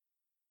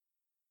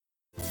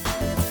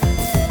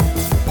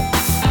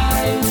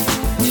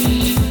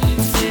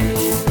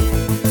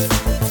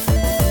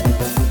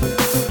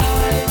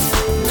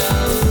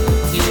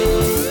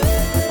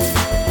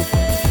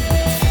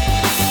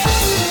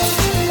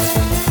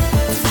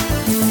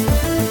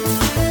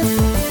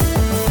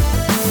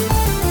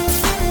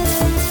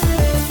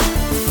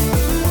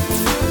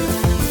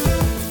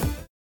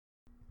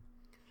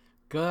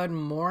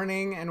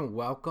and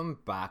welcome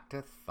back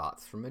to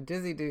Thoughts from a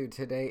Dizzy Dude.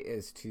 Today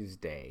is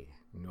Tuesday,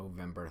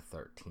 November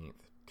 13th,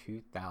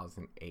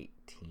 2018,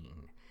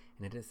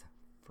 and it is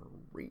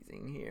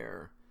freezing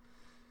here.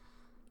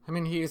 I'm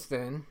in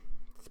Houston,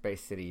 Space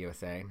City,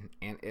 USA,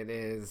 and it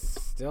is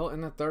still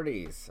in the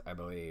 30s, I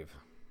believe.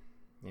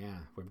 Yeah,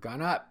 we've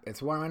gone up.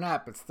 It's warming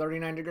up. It's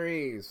 39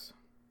 degrees.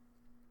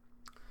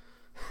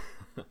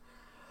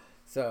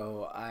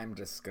 So I'm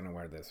just gonna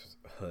wear this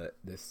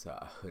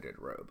hooded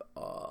robe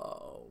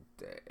all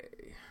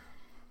day.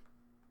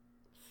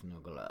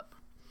 Snuggle up.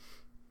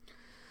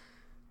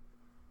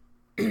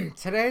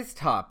 Today's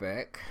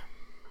topic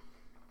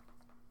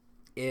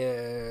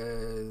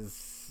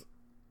is...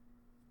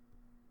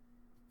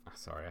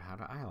 Sorry, I had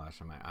an eyelash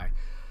on my eye.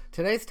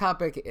 Today's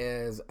topic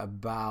is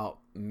about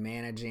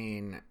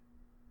managing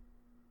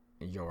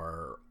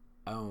your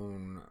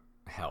own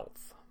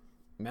health.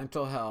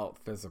 Mental health,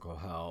 physical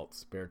health,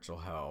 spiritual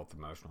health,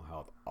 emotional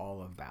health,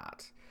 all of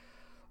that.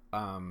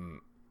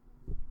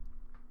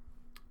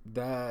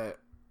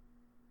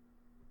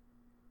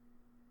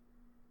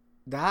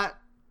 That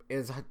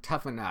is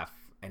tough enough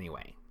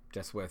anyway,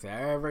 just with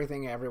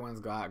everything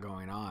everyone's got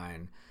going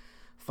on.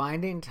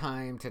 Finding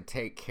time to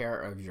take care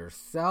of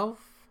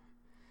yourself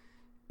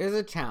is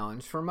a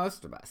challenge for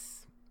most of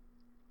us.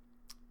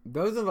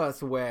 Those of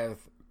us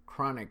with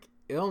chronic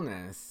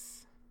illness,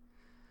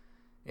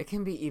 it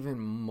can be even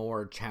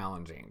more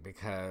challenging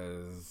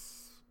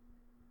because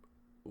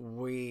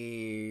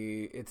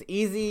it's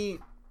easy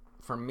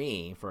for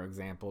me, for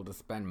example, to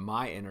spend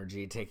my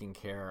energy taking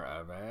care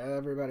of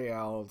everybody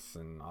else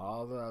and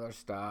all the other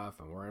stuff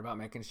and worry about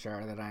making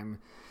sure that I'm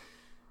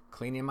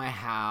cleaning my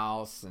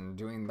house and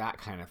doing that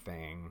kind of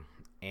thing.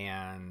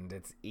 And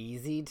it's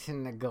easy to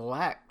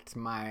neglect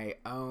my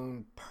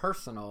own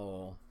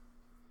personal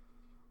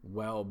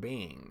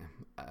well-being.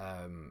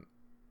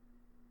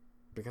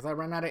 Because I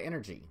run out of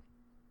energy.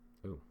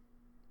 Ooh,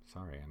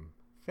 sorry, I'm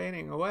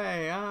fading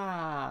away.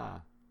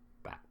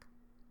 Back.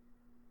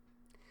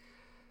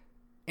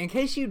 In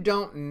case you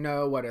don't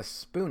know what a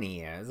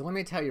spoonie is, let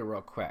me tell you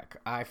real quick.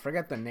 I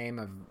forget the name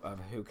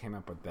of who came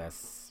up with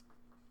this,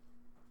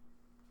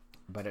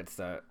 but it's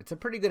a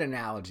pretty good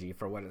analogy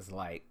for what it's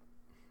like.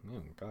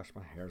 Oh gosh,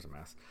 my hair's a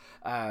mess.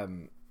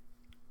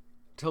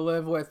 To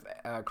live with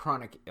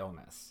chronic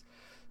illness.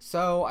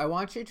 So I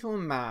want you to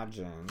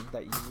imagine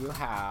that you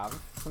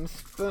have some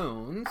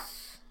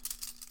spoons,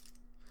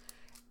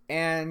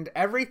 and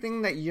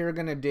everything that you're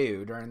going to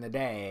do during the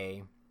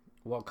day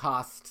will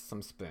cost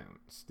some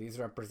spoons. These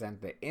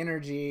represent the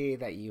energy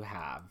that you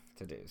have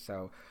to do.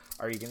 So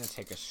are you going to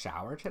take a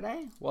shower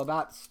today? Well,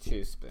 that's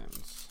 2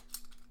 spoons.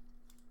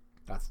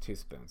 That's 2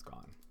 spoons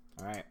gone.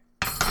 All right.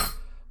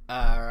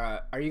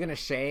 Are you going to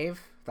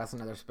shave? That's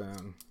another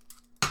spoon.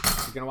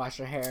 You're going to wash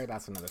your hair?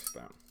 That's another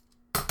spoon.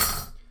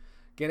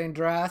 Getting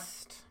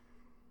dressed,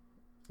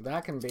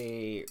 that can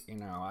be,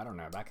 I don't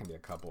know, that can be a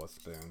couple of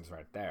spoons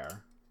right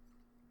there.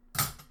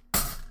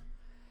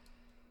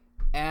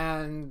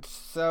 And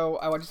so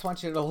I just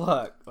want you to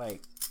look,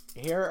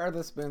 here are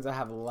the spoons I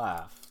have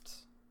left.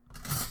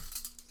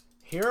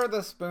 Here are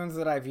the spoons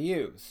that I've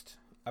used.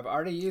 I've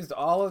already used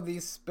all of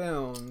these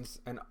spoons,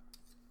 and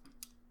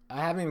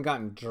I haven't even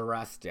gotten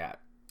dressed yet.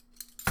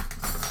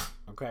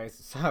 Okay,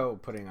 so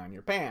putting on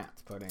your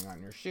pants, putting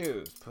on your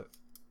shoes, put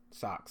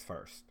socks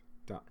first.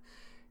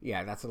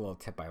 Yeah, that's a little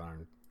tip I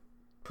learned.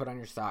 Put on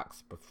your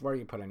socks before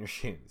you put on your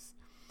shoes.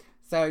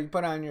 So you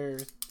put on your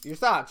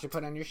socks, you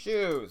put on your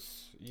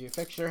shoes, you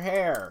fix your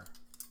hair.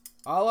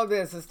 All of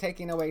this is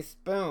taking away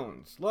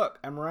spoons. Look,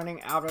 I'm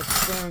running out of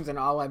spoons, and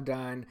all I've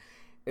done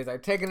is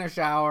I've taken a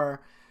shower,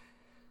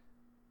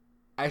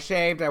 I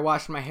shaved, I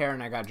washed my hair,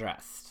 and I got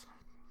dressed.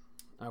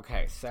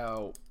 Okay,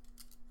 so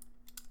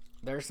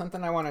there's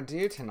something I want to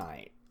do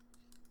tonight.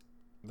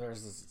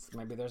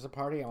 Maybe there's a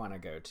party I want to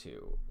go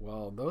to.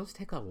 Well, those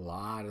take a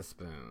lot of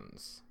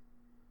spoons.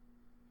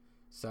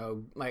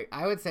 So,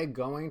 I would say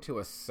going to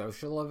a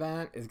social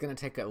event is going to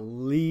take at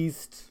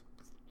least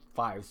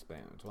 5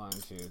 spoons. 1,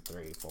 2,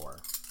 3, 4,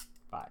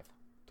 5.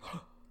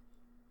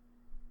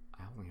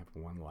 I only have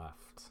 1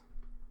 left.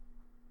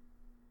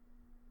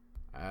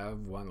 I have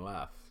 1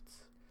 left.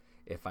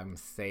 If I'm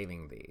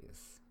saving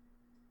these.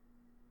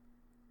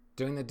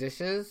 Doing the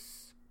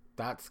dishes,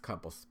 that's a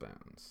couple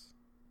spoons.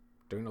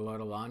 Doing a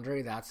load of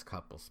laundry, that's a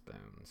couple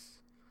spoons.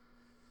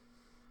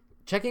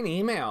 Checking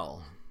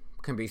email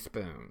can be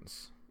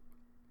spoons.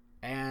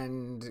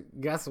 And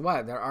guess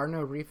what? There are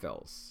no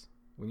refills.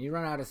 When you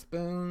run out of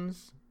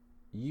spoons,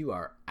 you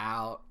are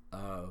out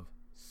of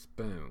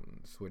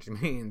spoons, which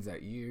means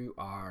that you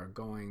are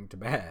going to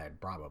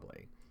bed,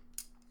 probably.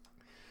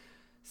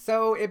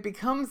 So it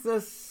becomes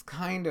this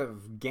kind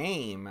of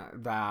game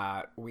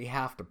that we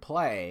have to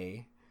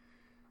play.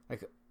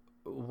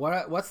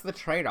 What's the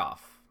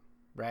trade-off?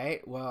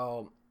 Right?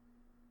 Well,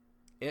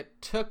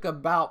 it took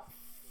about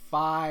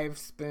 5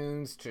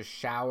 spoons to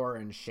shower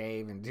and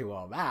shave and do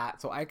all that.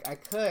 So I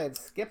could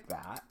skip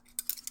that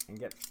and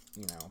get,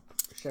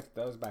 shift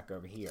those back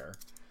over here.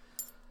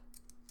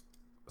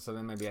 So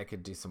then maybe I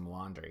could do some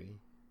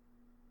laundry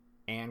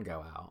and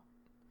go out.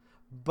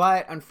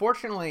 But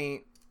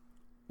unfortunately,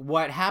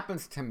 what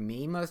happens to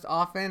me most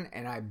often,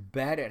 and I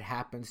bet it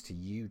happens to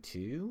you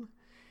too,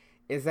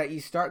 is that you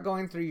start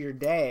going through your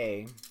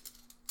day.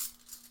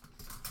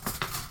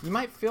 You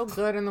might feel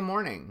good in the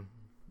morning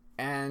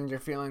and you're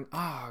feeling,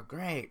 oh,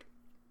 great.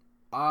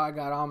 Oh, I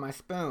got all my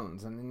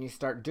spoons. And then you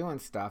start doing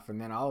stuff. And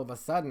then all of a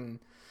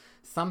sudden,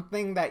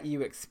 something that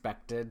you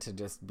expected to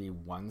just be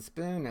 1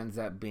 spoon ends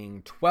up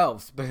being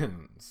 12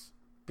 spoons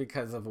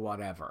because of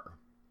whatever.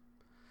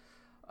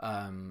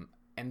 And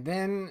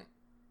then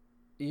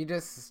you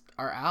just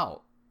are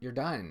out. You're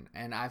done.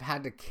 And I've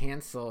had to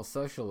cancel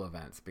social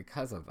events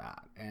because of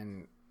that.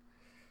 And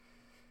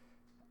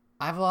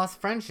I've lost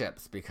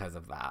friendships because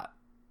of that.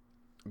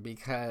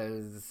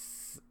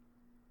 Because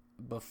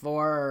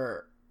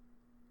before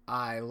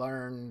I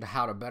learned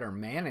how to better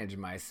manage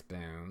my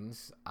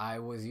spoons, I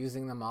was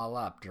using them all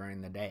up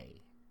during the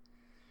day.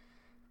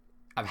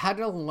 I've had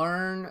to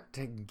learn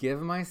to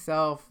give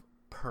myself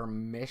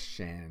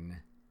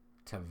permission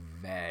to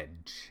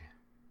veg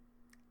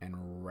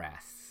and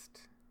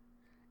rest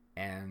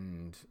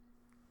and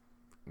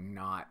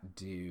not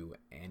do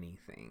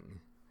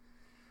anything.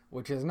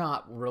 Which is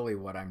not really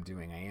what I'm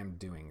doing. I am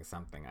doing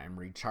something. I'm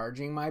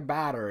recharging my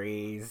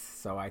batteries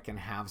so I can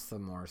have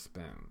some more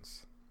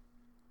spoons.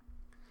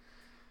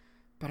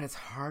 But it's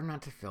hard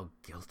not to feel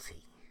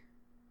guilty.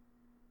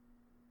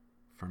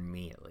 For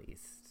me, at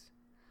least.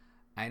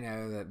 I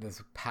know that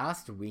this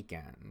past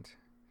weekend,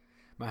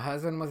 my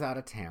husband was out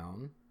of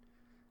town,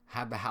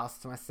 had the house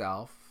to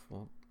myself,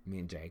 well, me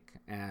and Jake,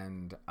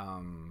 and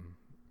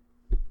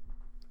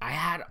I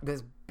had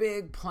this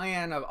big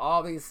plan of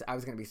all these. I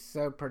was going to be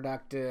so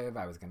productive.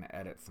 I was going to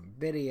edit some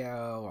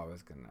video. I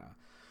was going to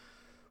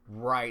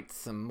write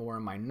some more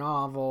in my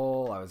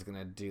novel. I was going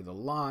to do the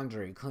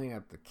laundry, clean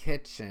up the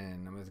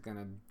kitchen. I was going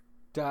to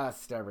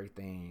dust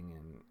everything.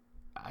 And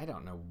I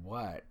don't know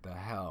what the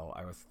hell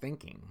I was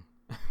thinking.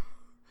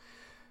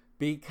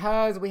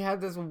 Because we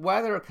had this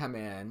weather come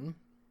in.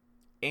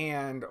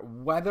 And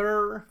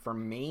weather, for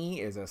me,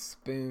 is a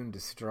spoon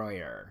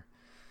destroyer.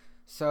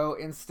 So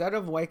instead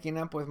of waking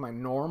up with my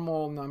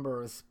normal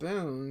number of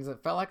spoons,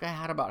 it felt like I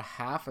had about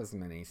half as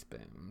many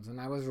spoons.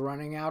 And I was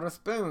running out of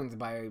spoons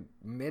by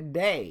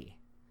midday.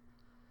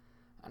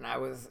 And I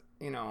was,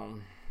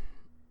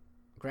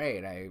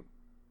 great.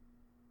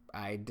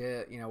 I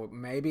did,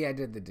 maybe I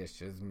did the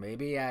dishes.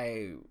 Maybe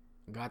I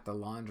got the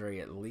laundry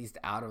at least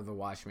out of the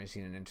washing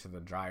machine and into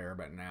the dryer.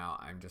 But now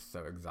I'm just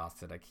so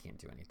exhausted I can't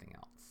do anything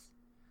else.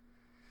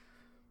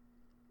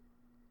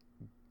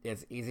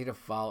 It's easy to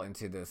fall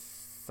into this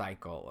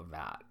cycle of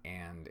that,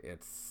 and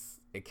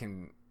it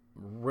can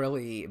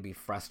really be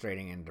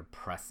frustrating and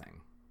depressing.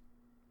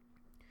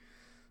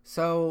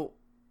 So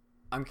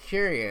I'm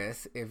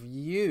curious if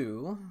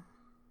you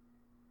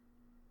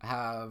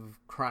have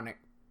chronic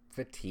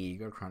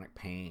fatigue or chronic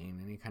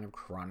pain, any kind of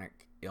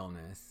chronic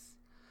illness,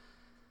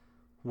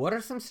 what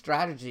are some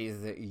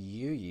strategies that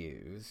you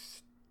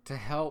use to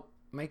help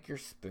make your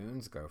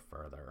spoons go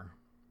further?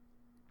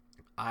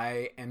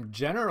 I am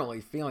generally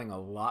feeling a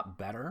lot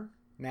better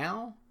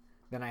now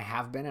than I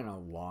have been in a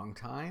long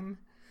time.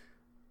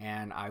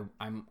 And I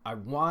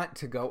want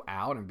to go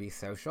out and be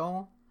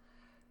social.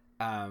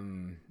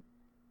 But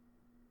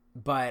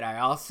I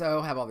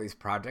also have all these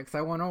projects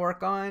I want to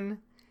work on.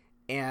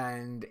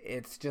 And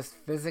it's just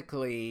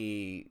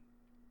physically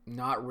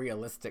not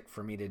realistic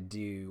for me to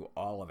do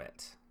all of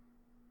it.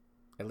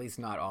 At least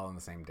not all in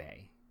the same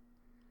day.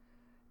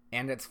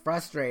 And it's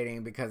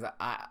frustrating because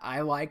I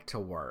like to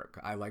work.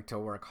 I like to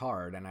work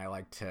hard and I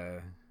like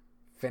to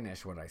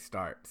finish what I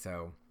start.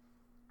 So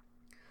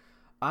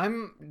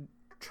I'm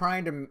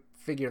trying to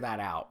figure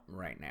that out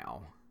right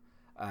now.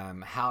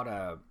 How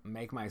to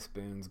make my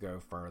spoons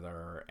go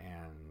further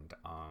and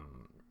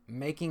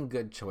making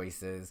good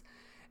choices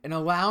and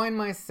allowing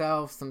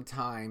myself some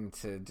time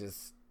to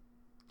just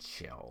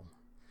chill,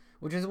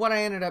 which is what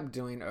I ended up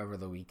doing over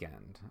the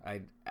weekend.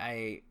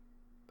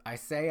 I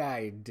say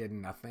I did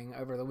nothing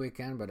over the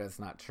weekend, but it's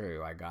not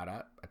true. I got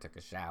up, I took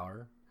a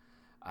shower,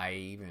 I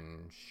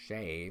even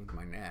shaved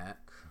my neck.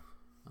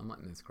 I'm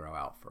letting this grow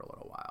out for a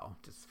little while,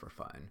 just for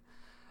fun.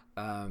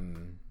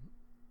 And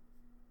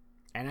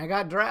I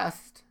got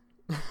dressed.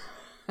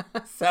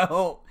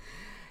 So,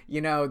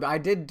 I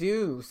did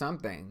do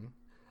something.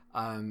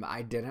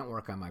 I didn't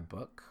work on my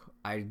book.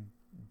 I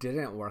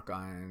didn't work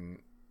on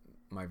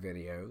my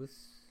videos.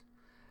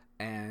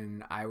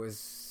 And I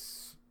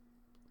was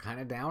kind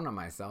of down on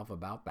myself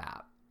about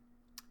that.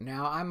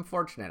 Now, I'm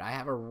fortunate. I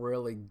have a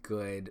really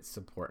good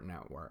support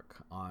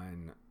network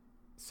on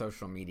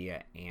social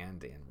media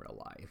and in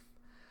real life.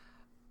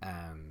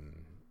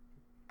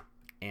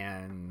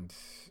 And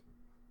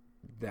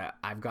that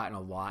I've gotten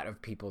a lot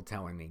of people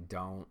telling me,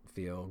 don't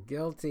feel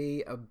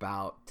guilty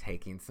about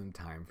taking some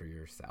time for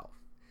yourself.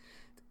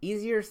 It's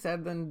easier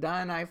said than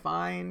done, I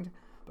find,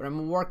 but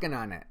I'm working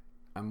on it.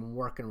 I'm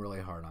working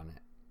really hard on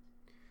it.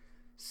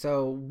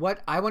 So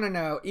what I want to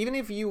know, even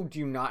if you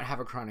do not have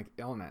a chronic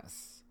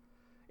illness,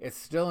 it's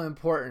still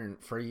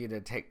important for you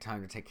to take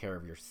time to take care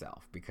of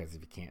yourself, because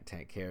if you can't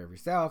take care of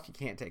yourself, you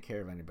can't take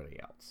care of anybody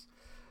else.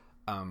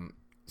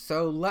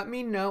 So let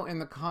me know in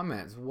the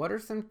comments, what are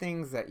some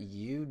things that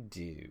you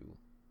do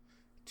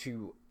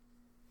to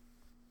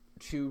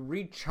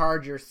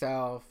recharge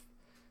yourself,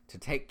 to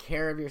take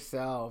care of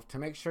yourself, to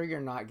make sure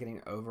you're not getting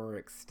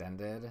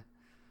overextended?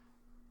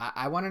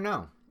 I want to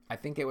know. I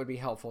think it would be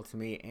helpful to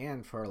me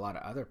and for a lot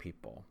of other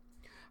people.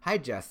 Hi,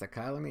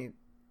 Jessica. Let me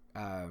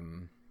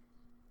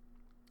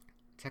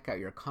check out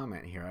your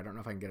comment here. I don't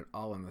know if I can get it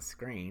all on the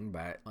screen,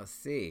 but let's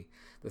see.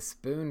 The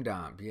spoon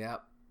dump.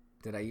 Yep.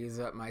 Did I use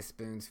up my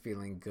spoons?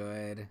 Feeling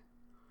good.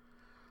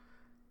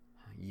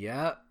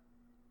 Yep.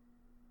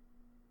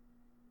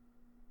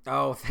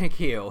 Oh, thank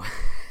you.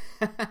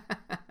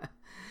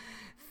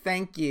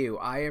 Thank you.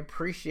 I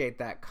appreciate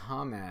that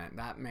comment.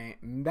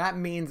 That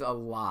means a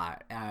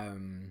lot.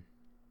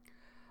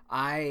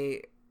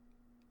 I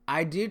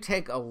do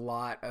take a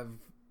lot of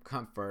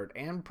comfort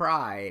and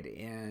pride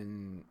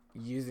in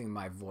using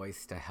my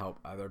voice to help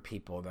other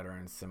people that are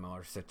in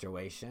similar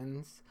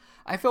situations.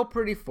 I feel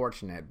pretty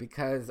fortunate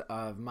because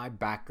of my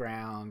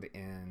background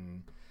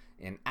in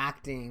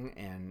acting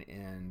and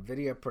in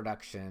video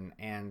production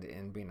and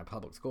in being a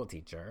public school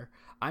teacher.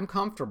 I'm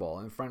comfortable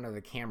in front of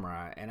the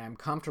camera and I'm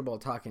comfortable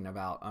talking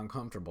about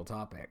uncomfortable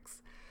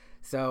topics.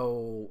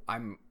 So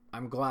I'm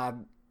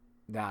glad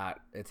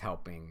that it's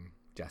helping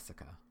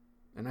Jessica,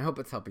 and I hope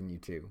it's helping you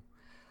too.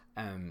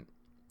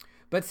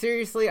 But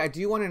seriously, I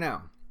do want to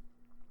know.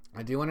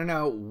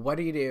 What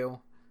do you do?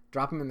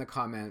 Drop them in the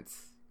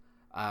comments.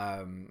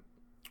 And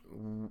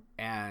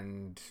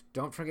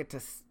don't forget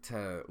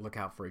to look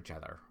out for each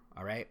other.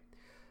 All right.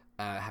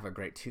 Have a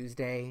great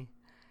Tuesday.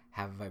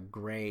 Have a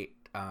great.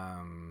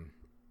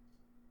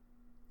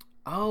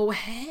 Oh,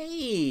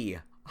 hey.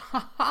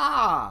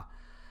 Haha.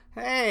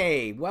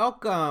 Hey,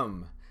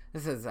 welcome.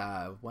 This is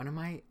one of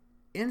my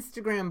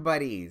Instagram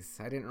buddies.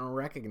 I didn't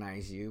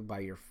recognize you by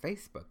your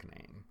Facebook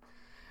name.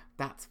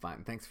 That's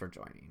fun. Thanks for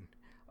joining.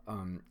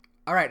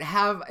 All right.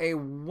 Have a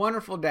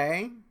wonderful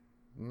day,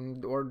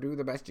 or do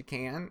the best you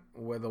can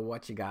with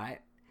what you got.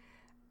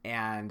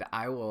 And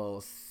I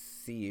will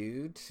see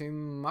you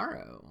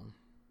tomorrow.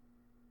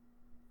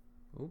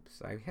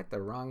 Oops, I hit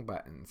the wrong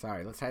button.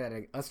 Sorry. Let's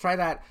try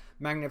that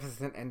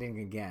magnificent ending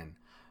again.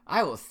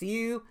 I will see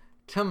you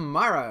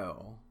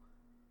tomorrow.